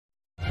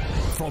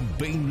From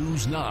Bay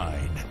News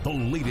 9, the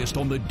latest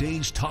on the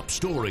day's top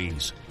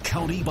stories,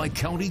 county by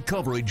county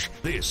coverage,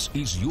 this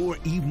is your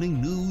evening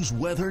news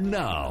weather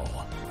now.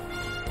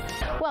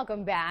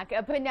 Welcome back.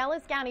 A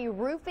Pinellas County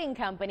roofing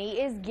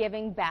company is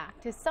giving back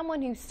to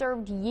someone who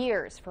served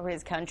years for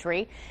his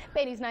country.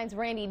 Bay News 9's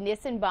Randy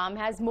Nissenbaum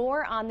has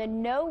more on the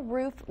No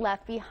Roof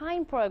Left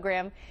Behind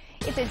program.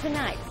 It's in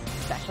tonight's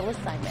special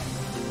assignment.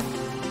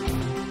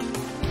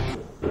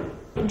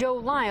 Joe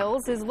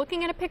Lyles is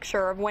looking at a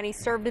picture of when he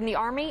served in the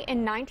Army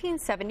in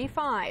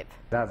 1975.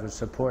 I was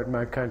supporting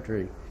my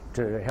country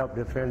to help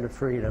defend the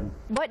freedom.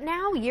 But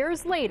now,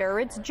 years later,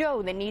 it's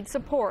Joe that needs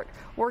support.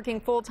 Working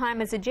full-time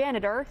as a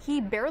janitor,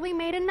 he barely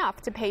made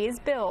enough to pay his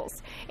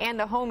bills. And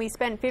the home he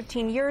spent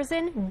 15 years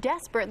in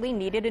desperately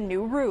needed a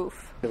new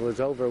roof. It was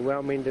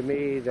overwhelming to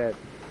me that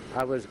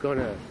I was going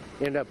to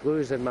end up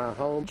losing my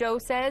home. Joe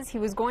says he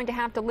was going to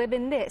have to live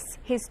in this,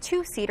 his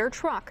two-seater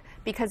truck,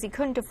 because he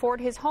couldn't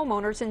afford his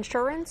homeowner's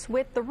insurance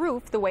with the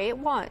roof the way it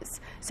was.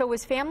 So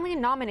his family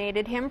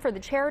nominated him for the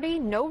charity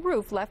No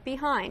Roof Left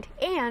Behind,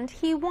 and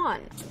he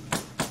won.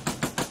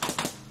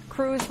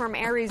 Crews from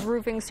Aries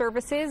Roofing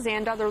Services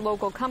and other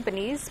local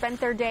companies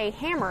spent their day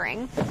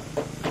hammering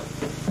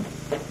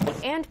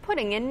and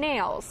putting in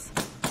nails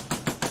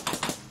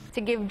to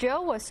give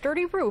Joe a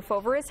sturdy roof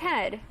over his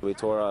head. We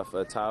tore off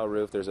a tile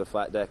roof. There's a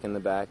flat deck in the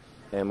back,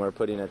 and we're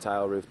putting a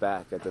tile roof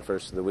back at the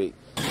first of the week.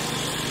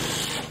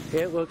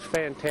 It looks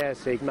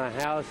fantastic. My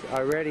house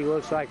already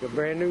looks like a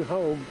brand new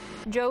home.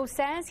 Joe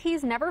says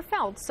he's never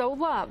felt so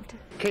loved.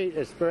 Can't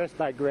express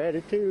my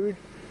gratitude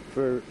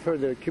for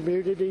the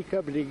community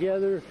coming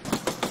together.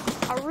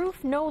 A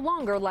roof no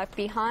longer left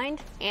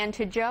behind, and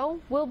to Joe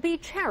will be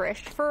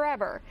cherished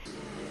forever.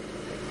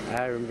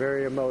 I am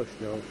very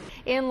emotional.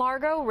 In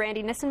Largo,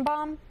 Randy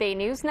Nissenbaum, Bay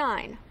News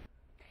 9.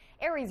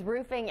 Aries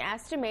Roofing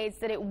estimates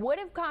that it would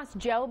have cost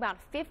Joe about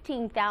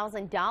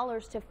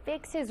 $15,000 to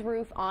fix his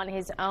roof on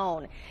his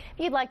own. If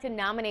you'd like to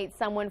nominate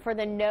someone for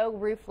the No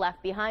Roof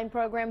Left Behind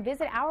program,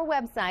 visit our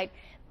website,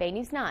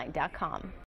 baynews9.com.